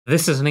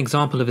This is an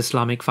example of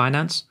Islamic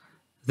finance.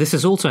 This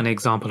is also an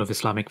example of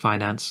Islamic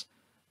finance.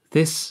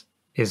 This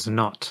is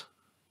not.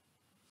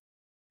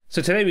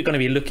 So today we're going to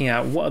be looking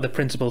at what are the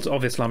principles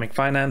of Islamic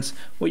finance,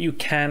 what you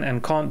can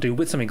and can't do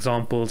with some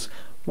examples,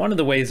 one of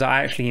the ways that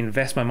I actually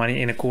invest my money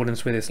in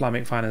accordance with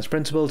Islamic finance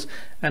principles,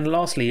 and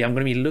lastly I'm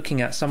going to be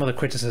looking at some of the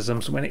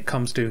criticisms when it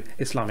comes to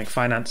Islamic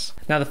finance.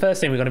 Now the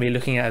first thing we're going to be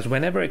looking at is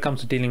whenever it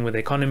comes to dealing with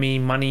economy,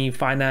 money,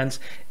 finance,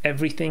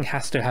 everything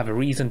has to have a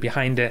reason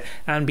behind it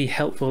and be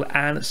helpful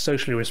and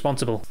socially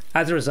responsible.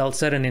 As a result,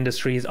 certain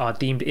industries are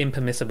deemed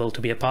impermissible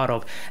to be a part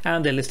of,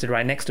 and they're listed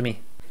right next to me.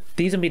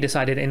 These can be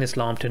decided in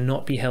Islam to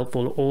not be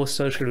helpful or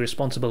socially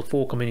responsible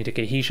for community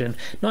cohesion,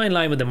 not in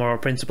line with the moral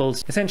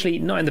principles, essentially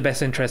not in the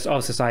best interest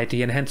of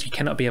society, and hence you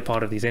cannot be a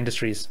part of these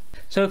industries.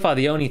 So far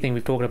the only thing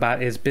we've talked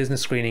about is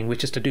business screening,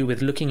 which is to do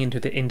with looking into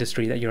the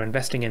industry that you're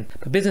investing in.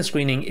 But business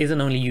screening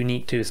isn't only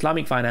unique to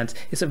Islamic finance,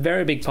 it's a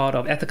very big part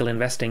of ethical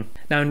investing.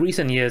 Now in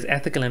recent years,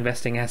 ethical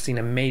investing has seen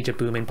a major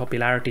boom in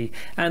popularity,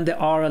 and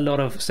there are a lot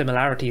of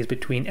similarities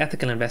between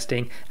ethical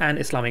investing and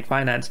Islamic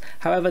finance.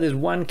 However, there's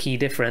one key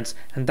difference,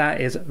 and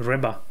that is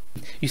riba.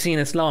 You see, in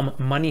Islam,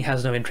 money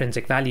has no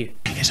intrinsic value.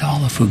 It's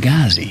all a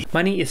fugazi.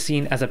 Money is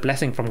seen as a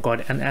blessing from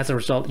God, and as a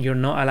result, you're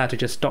not allowed to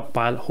just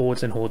stockpile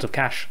hordes and hordes of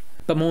cash.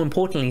 But more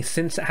importantly,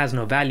 since it has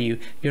no value,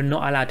 you're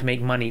not allowed to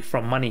make money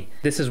from money.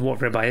 This is what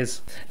riba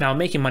is. Now,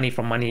 making money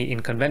from money in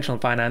conventional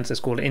finance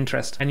is called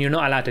interest, and you're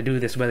not allowed to do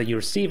this whether you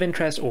receive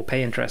interest or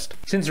pay interest.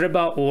 Since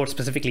riba, or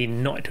specifically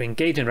not to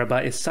engage in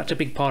riba, is such a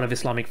big part of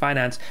Islamic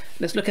finance,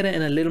 let's look at it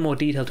in a little more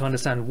detail to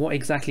understand what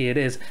exactly it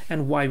is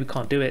and why we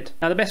can't do it.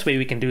 Now, the best way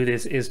we can do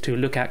this is to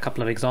look at a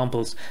couple of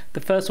examples.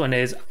 The first one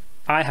is,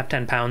 I have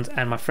 £10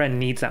 and my friend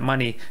needs that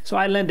money, so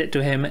I lend it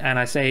to him and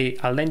I say,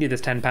 I'll lend you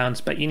this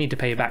 £10, but you need to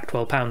pay back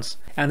 £12.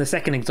 And the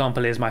second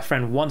example is, my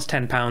friend wants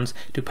 £10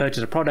 to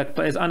purchase a product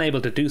but is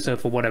unable to do so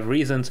for whatever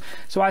reasons,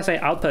 so I say,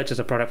 I'll purchase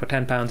a product for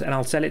 £10 and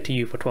I'll sell it to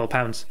you for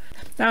 £12.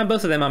 Now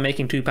both of them are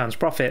making £2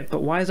 profit,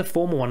 but why is the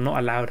former one not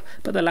allowed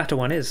but the latter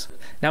one is?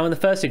 Now in the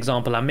first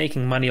example, I'm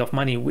making money off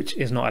money, which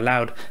is not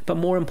allowed, but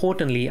more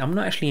importantly, I'm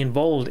not actually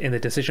involved in the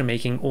decision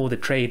making or the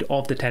trade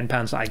of the £10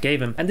 that I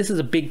gave him. And this is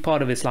a big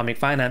part of Islamic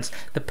finance.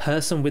 The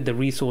person with the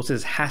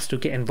resources has to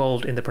get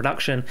involved in the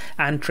production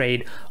and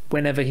trade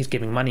whenever he's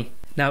giving money.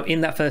 Now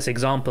in that first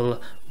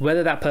example,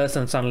 whether that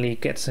person suddenly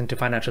gets into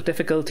financial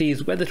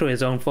difficulties, whether through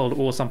his own fault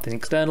or something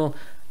external,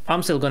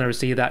 I'm still going to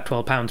receive that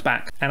 £12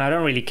 back, and I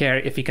don't really care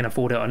if he can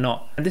afford it or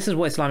not. And this is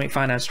what Islamic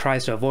finance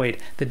tries to avoid,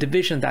 the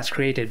division that's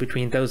created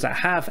between those that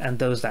have and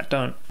those that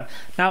don't.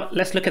 Now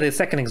let's look at the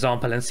second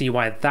example and see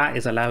why that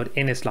is allowed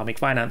in Islamic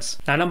finance.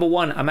 Now number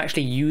one, I'm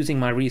actually using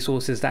my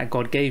resources that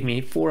God gave me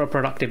for a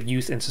productive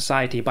use in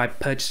society by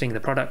purchasing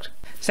the product.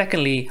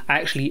 Secondly, I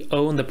actually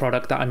own the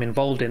product that I'm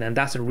involved in, and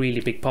that's a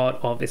really big part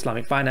of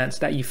Islamic finance,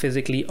 that you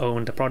physically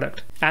own the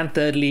product. And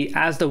thirdly,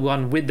 as the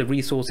one with the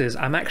resources,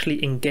 I'm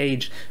actually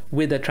engaged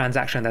with the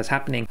transaction that's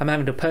happening. I'm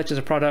having to purchase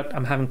a product,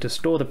 I'm having to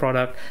store the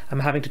product,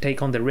 I'm having to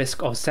take on the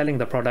risk of selling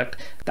the product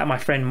that my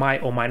friend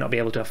might or might not be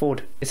able to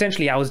afford.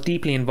 Essentially, I was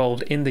deeply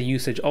involved in the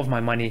usage of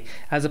my money,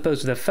 as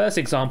opposed to the first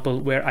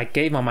example where I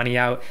gave my money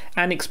out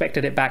and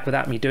expected it back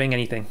without me doing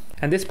anything.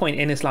 And this point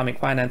in Islamic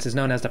finance is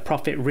known as the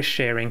profit risk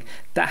sharing.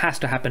 That has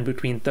to happen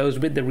between those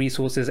with the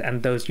resources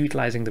and those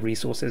utilizing the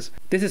resources.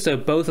 This is so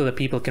both of the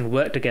people can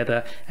work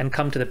together and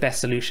come to the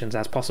best solutions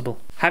as possible.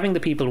 Having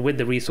the people with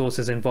the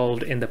resources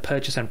involved in the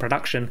purchase and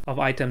production of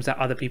items that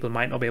other people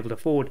might not be able to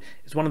afford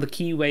is one of the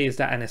key ways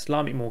that an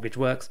Islamic mortgage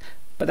works,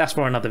 but that's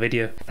for another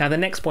video. Now the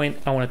next point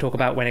I want to talk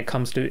about when it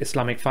comes to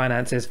Islamic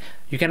finance is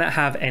you cannot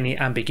have any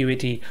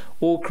ambiguity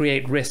or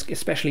create risk,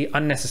 especially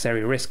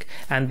unnecessary risk,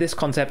 and this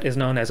concept is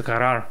known as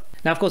gharar.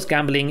 Now of course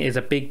gambling is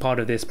a big part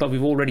of this, but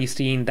we've already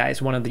seen that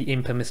it's one of the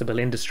impermissible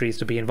industries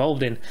to be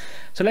involved in.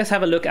 So let's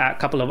have a look at a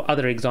couple of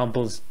other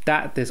examples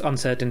that this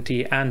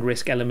uncertainty and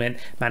risk element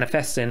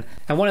manifests in,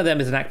 and one of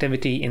them is an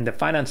activity in the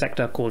finance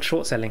sector called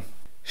short selling.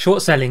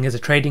 Short selling is a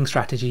trading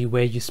strategy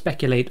where you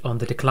speculate on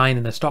the decline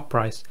in the stock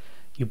price.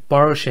 You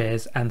borrow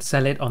shares and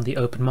sell it on the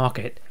open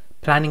market,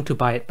 planning to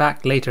buy it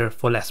back later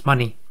for less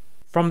money.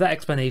 From that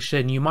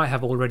explanation, you might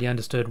have already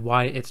understood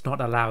why it's not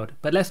allowed,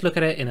 but let's look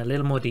at it in a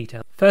little more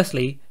detail.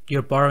 Firstly,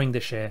 you're borrowing the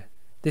share.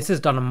 This is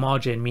done on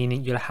margin,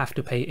 meaning you'll have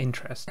to pay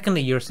interest.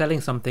 Secondly, you're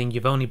selling something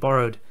you've only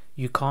borrowed.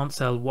 You can't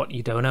sell what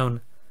you don't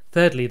own.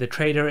 Thirdly, the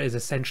trader is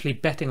essentially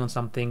betting on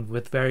something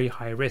with very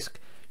high risk.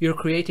 You're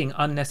creating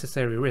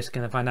unnecessary risk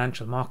in the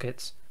financial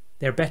markets.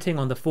 They're betting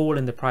on the fall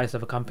in the price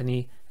of a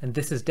company, and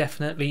this is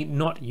definitely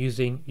not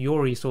using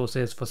your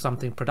resources for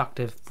something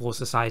productive for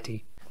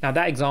society. Now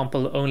that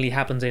example only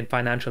happens in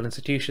financial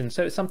institutions,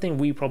 so it's something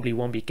we probably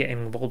won't be getting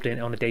involved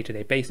in on a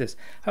day-to-day basis.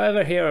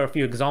 However, here are a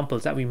few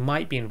examples that we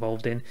might be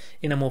involved in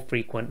a more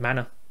frequent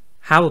manner.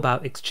 How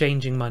about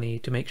exchanging money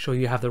to make sure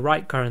you have the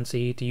right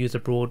currency to use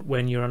abroad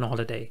when you're on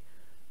holiday?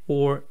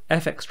 Or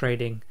FX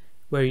trading,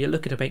 where you're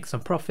looking to make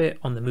some profit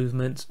on the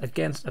movements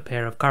against a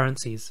pair of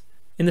currencies.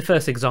 In the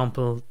first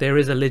example, there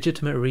is a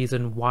legitimate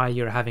reason why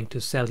you're having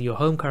to sell your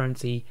home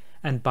currency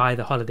and buy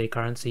the holiday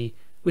currency,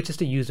 which is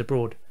to use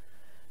abroad.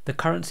 The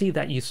currency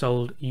that you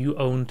sold, you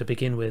own to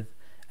begin with.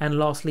 And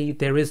lastly,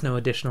 there is no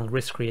additional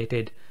risk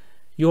created.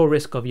 Your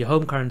risk of your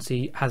home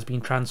currency has been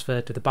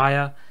transferred to the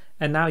buyer,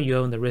 and now you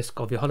own the risk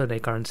of your holiday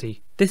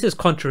currency. This is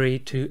contrary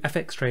to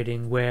FX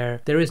trading,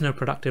 where there is no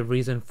productive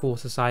reason for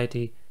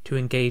society to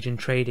engage in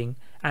trading,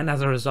 and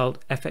as a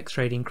result, FX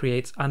trading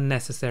creates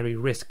unnecessary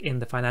risk in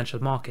the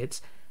financial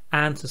markets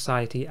and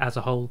society as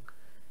a whole.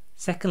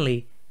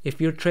 Secondly,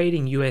 if you're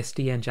trading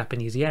USD and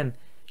Japanese yen,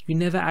 you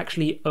never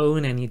actually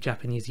own any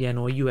Japanese yen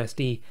or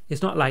USD.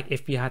 It's not like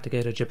if you had to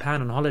go to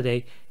Japan on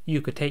holiday,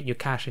 you could take your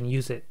cash and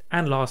use it.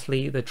 And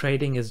lastly, the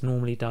trading is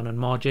normally done on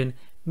margin,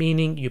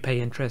 meaning you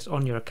pay interest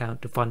on your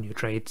account to fund your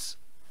trades.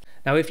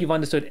 Now, if you've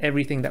understood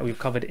everything that we've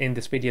covered in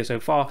this video so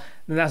far,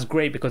 then that's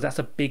great, because that's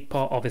a big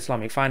part of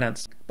Islamic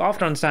finance. But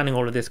after understanding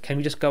all of this, can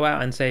we just go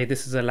out and say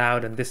this is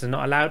allowed and this is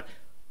not allowed?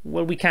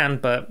 Well, we can,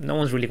 but no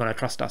one's really going to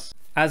trust us.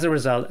 As a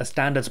result, a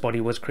standards body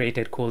was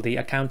created called the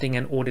Accounting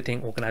and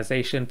Auditing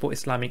Organization for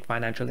Islamic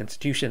Financial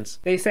Institutions.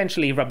 They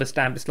essentially rubber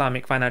stamp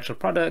Islamic financial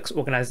products,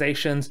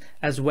 organizations,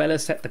 as well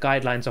as set the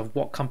guidelines of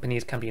what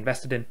companies can be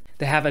invested in.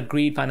 They have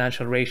agreed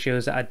financial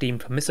ratios that are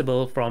deemed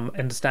permissible, from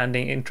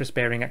understanding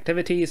interest-bearing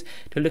activities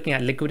to looking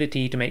at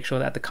liquidity to make sure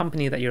that the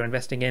company that you're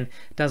investing in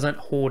doesn't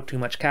hoard too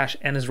much cash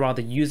and is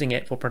rather using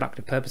it for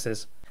productive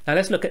purposes. Now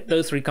let's look at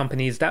those three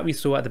companies that we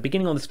saw at the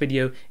beginning of this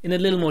video in a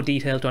little more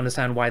detail to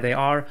understand why they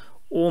are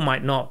or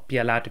might not be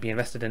allowed to be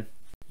invested in.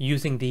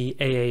 Using the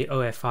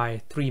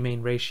AAOFI 3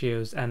 main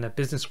ratios and a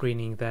business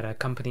screening that a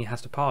company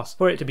has to pass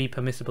for it to be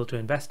permissible to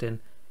invest in,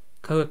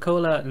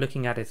 Coca-Cola,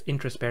 looking at its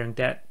interest-bearing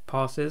debt,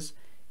 passes,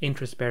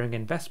 interest-bearing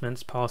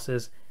investments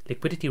passes,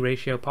 liquidity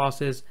ratio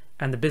passes,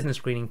 and the business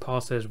screening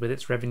passes with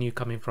its revenue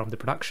coming from the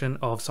production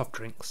of soft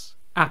drinks.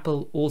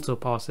 Apple also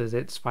passes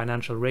its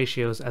financial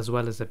ratios as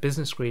well as the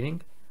business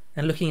screening.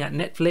 And looking at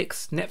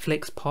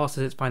Netflix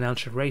passes its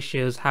financial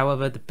ratios,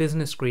 however the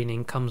business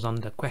screening comes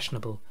under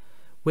questionable.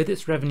 With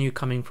its revenue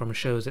coming from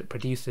shows it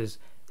produces,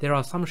 there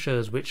are some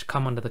shows which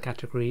come under the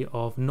category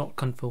of not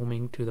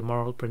conforming to the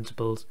moral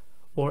principles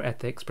or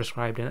ethics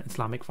prescribed in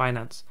Islamic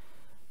finance.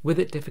 With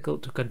it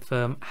difficult to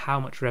confirm how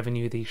much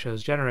revenue these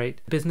shows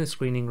generate, business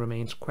screening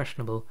remains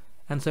questionable,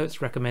 and so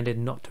it's recommended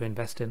not to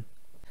invest in.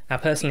 Now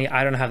personally,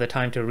 I don't have the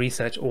time to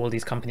research all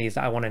these companies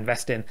that I want to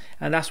invest in,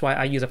 and that's why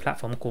I use a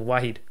platform called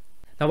Wahid.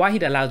 Now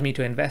Wahid allows me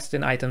to invest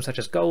in items such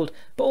as gold,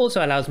 but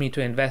also allows me to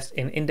invest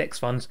in index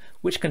funds,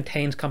 which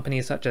contains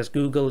companies such as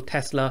Google,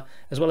 Tesla,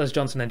 as well as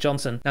Johnson &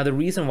 Johnson. Now the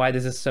reason why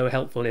this is so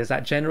helpful is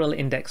that general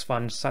index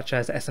funds such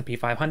as S&P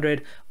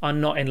 500 are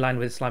not in line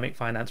with Islamic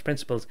finance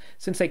principles,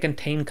 since they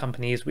contain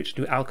companies which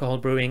do alcohol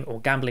brewing or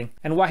gambling.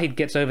 And Wahid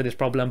gets over this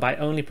problem by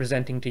only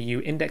presenting to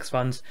you index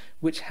funds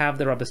which have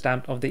the rubber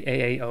stamp of the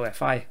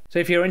AAOFI. So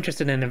if you're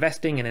interested in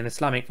investing in an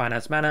Islamic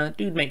finance manner,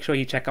 do make sure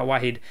you check out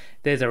Wahid.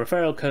 There's a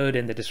referral code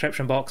in the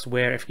description box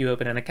where if you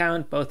open an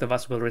account, both of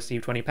us will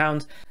receive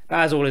 £20. But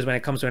as always, when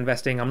it comes to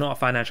investing, I'm not a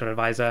financial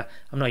advisor.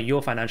 I'm not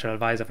your financial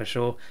advisor for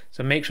sure.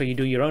 So make sure you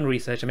do your own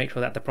research and make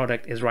sure that the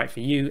product is right for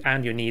you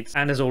and your needs.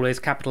 And as always,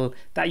 capital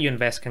that you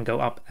invest can go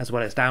up as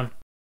well as down.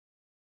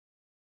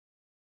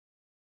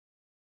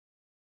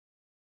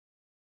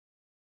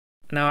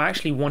 Now I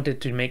actually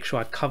wanted to make sure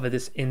I cover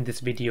this in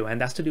this video,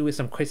 and that's to do with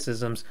some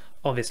criticisms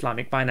of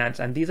Islamic finance,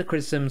 and these are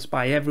criticisms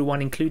by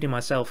everyone including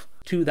myself.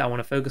 Two that I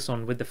want to focus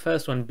on, with the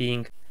first one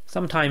being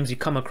sometimes you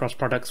come across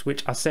products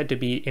which are said to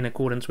be in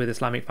accordance with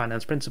Islamic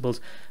finance principles,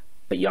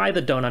 but you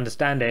either don't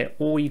understand it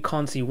or you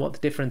can't see what the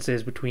difference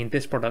is between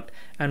this product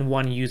and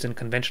one used in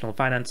conventional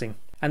financing.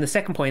 And the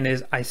second point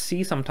is, I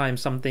see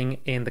sometimes something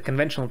in the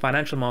conventional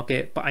financial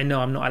market, but I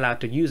know I'm not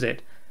allowed to use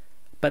it.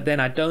 But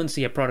then I don't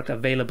see a product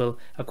available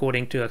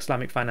according to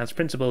Islamic finance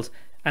principles,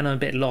 and I'm a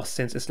bit lost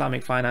since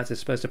Islamic finance is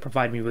supposed to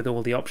provide me with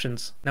all the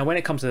options. Now when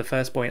it comes to the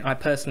first point, I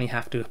personally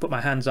have to put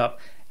my hands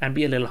up and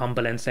be a little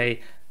humble and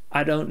say,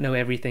 I don't know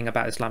everything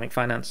about Islamic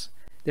finance.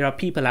 There are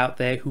people out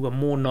there who are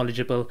more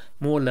knowledgeable,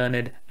 more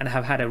learned, and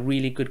have had a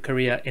really good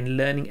career in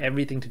learning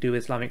everything to do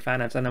with Islamic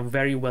finance and are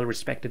very well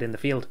respected in the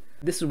field.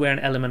 This is where an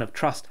element of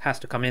trust has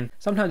to come in.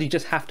 Sometimes you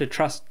just have to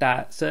trust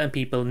that certain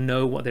people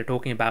know what they're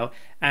talking about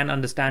and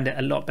understand it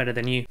a lot better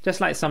than you.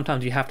 Just like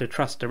sometimes you have to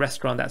trust a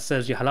restaurant that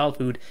serves you halal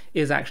food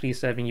is actually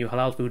serving you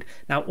halal food.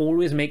 Now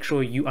always make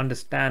sure you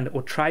understand,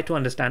 or try to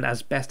understand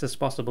as best as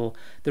possible,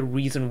 the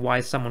reason why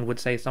someone would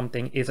say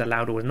something is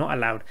allowed or is not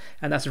allowed.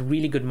 And that's a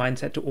really good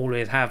mindset to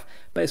always have.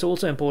 But it's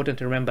also important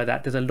to remember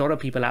that there's a lot of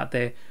people out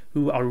there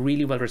who are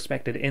really well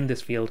respected in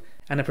this field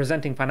and are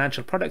presenting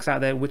financial products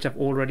out there which have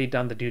already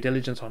done the due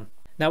diligence on.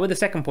 Now with the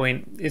second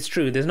point, it's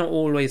true, there's not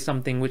always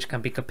something which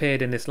can be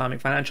compared in the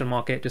Islamic financial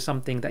market to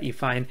something that you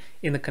find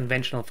in the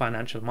conventional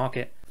financial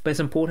market. But it's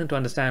important to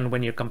understand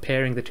when you're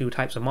comparing the two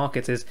types of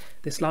markets is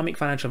the Islamic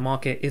financial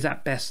market is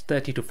at best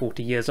 30 to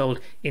 40 years old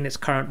in its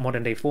current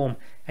modern day form,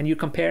 and you're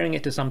comparing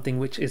it to something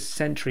which is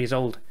centuries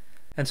old.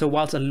 And so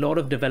whilst a lot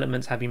of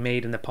developments have been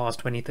made in the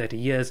past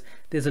 20-30 years,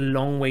 there's a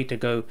long way to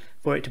go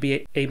for it to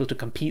be able to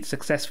compete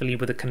successfully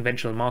with the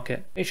conventional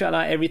market.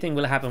 Inshallah, everything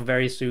will happen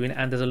very soon,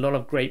 and there's a lot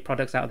of great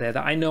products out there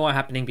that I know are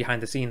happening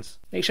behind the scenes.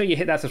 Make sure you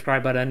hit that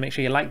subscribe button, make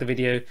sure you like the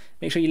video,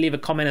 make sure you leave a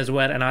comment as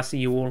well, and I'll see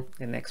you all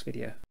in the next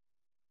video.